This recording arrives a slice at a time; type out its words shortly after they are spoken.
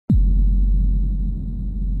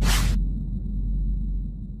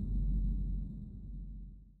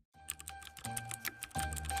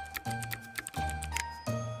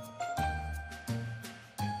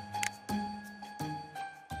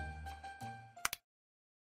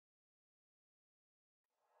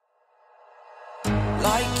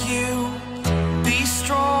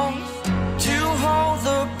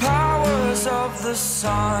the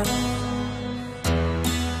sun.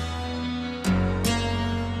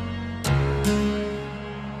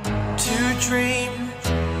 To dream,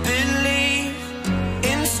 believe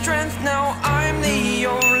in strength. Now I'm the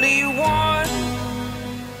only one,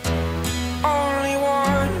 only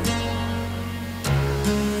one.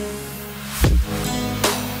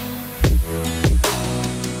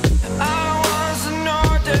 I was an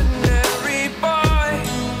ordinary boy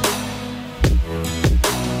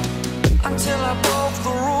until I broke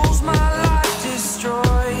the rules. My life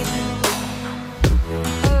destroyed,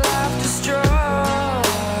 life destroyed.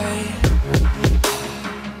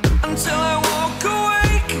 Until I walk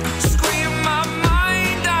awake, scream my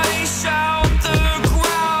mind, I shout, the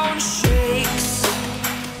ground shakes.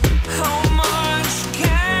 How much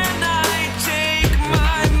can I take?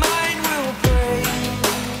 My mind will break.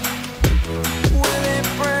 Will it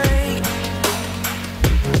break?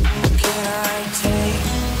 Can I take?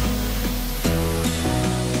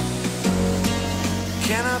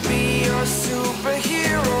 Can I be your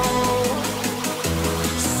superhero?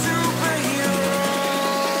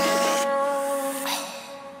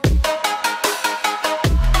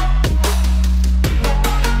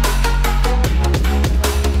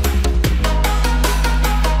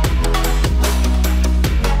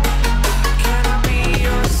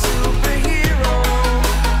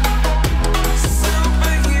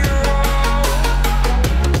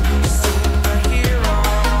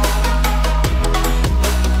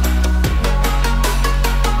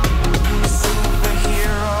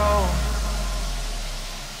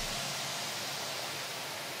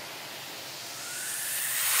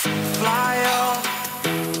 Fly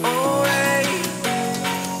away.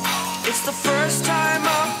 It's the first time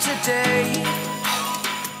of today.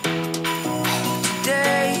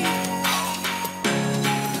 Today.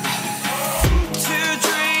 To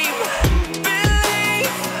dream,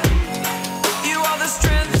 believe. You are the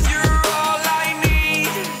strength, you're all I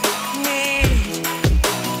need.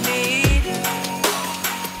 Need.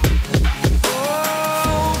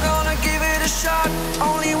 Oh, gonna give it a shot.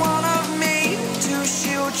 Only one of me to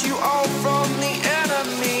shield you all from the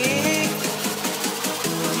enemy.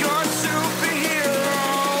 You're a superhero.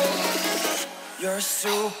 You're a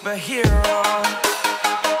superhero.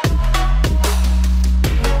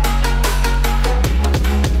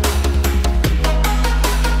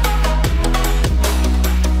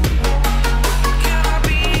 Can I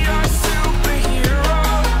be your superhero?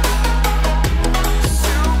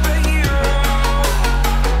 Superhero.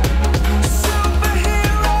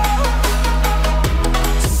 Superhero.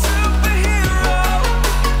 Superhero.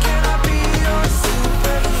 Can I be your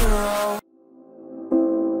superhero?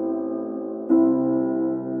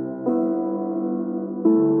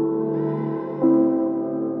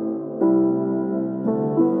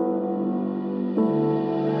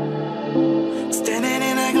 Standing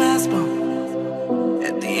in a glass bowl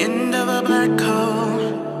at the end of a black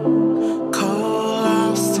hole, cold,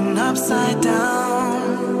 lost and upside down.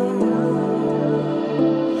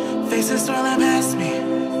 Faces swirling past me,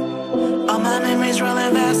 all my memories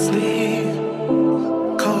rolling vastly,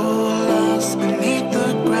 cold, lost beneath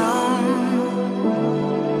the ground.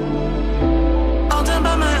 All done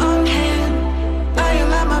by my own hand, I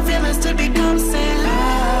allow my feelings to become sand.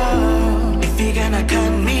 If you're gonna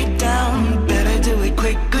cut me down, better do it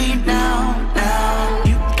quickly now.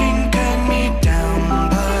 You can cut me down,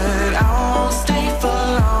 but I won't stay for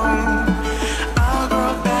long. I'll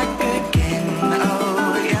grow back again.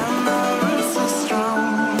 Oh yeah, my roots are strong.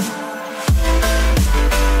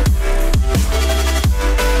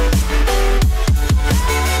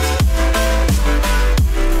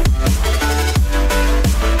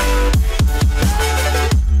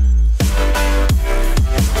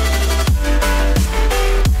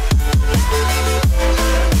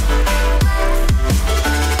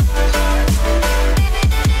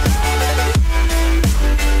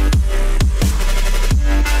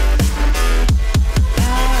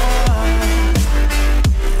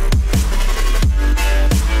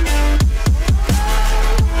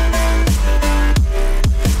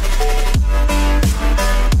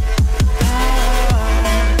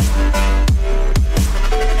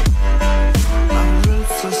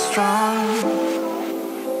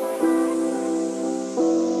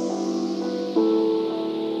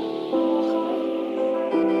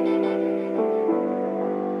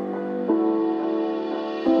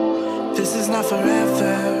 This is not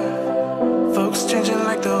forever. Folks changing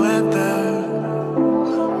like the weather.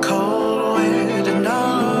 Cold, wet, and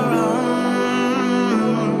all around.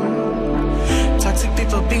 Toxic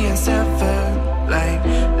people being severed, like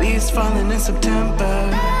leaves falling in September.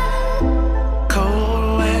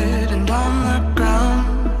 Cold, wet, and on the ground.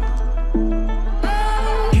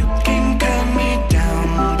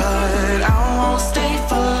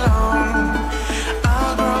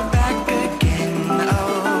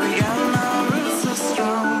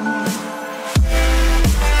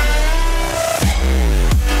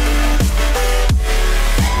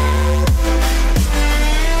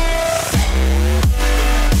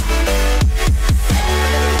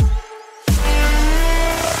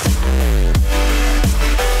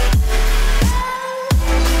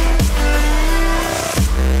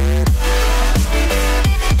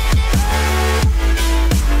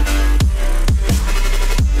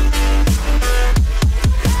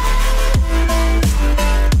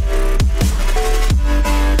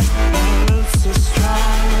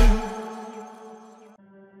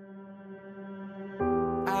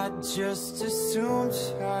 just assumed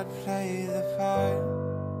I'd play the part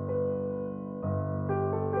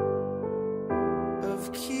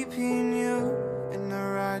of keeping you in the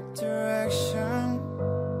right direction.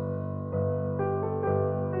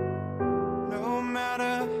 No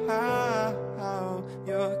matter how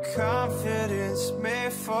your confidence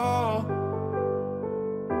may fall,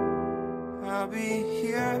 I'll be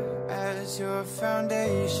here as your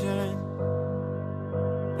foundation.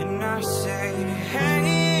 And I say,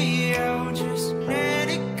 hey, yo, just let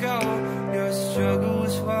it go. Your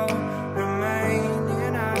struggles won't remain.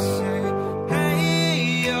 And I say,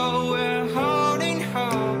 hey, yo, we're holding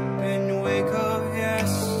hope and wake up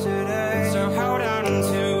yesterday. So hold on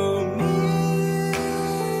to me.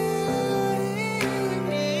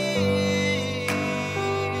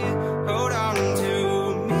 Hold on to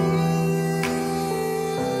me.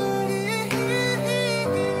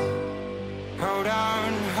 Hold on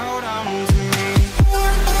to me.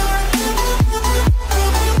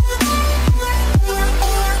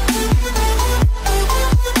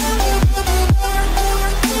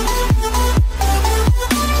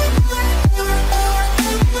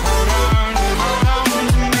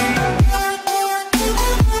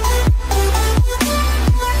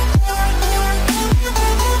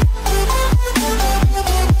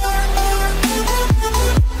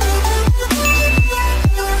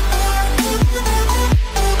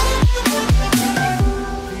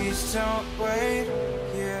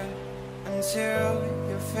 Until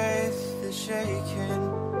your faith is shaken.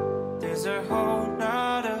 There's a whole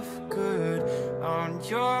lot of good on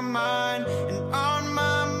your mind and on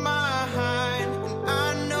my mind. And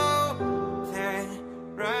I know that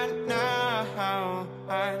right now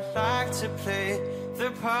I'd like to play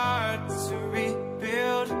the part to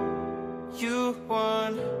rebuild you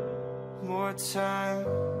one more time.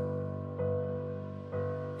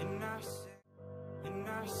 And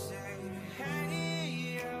I say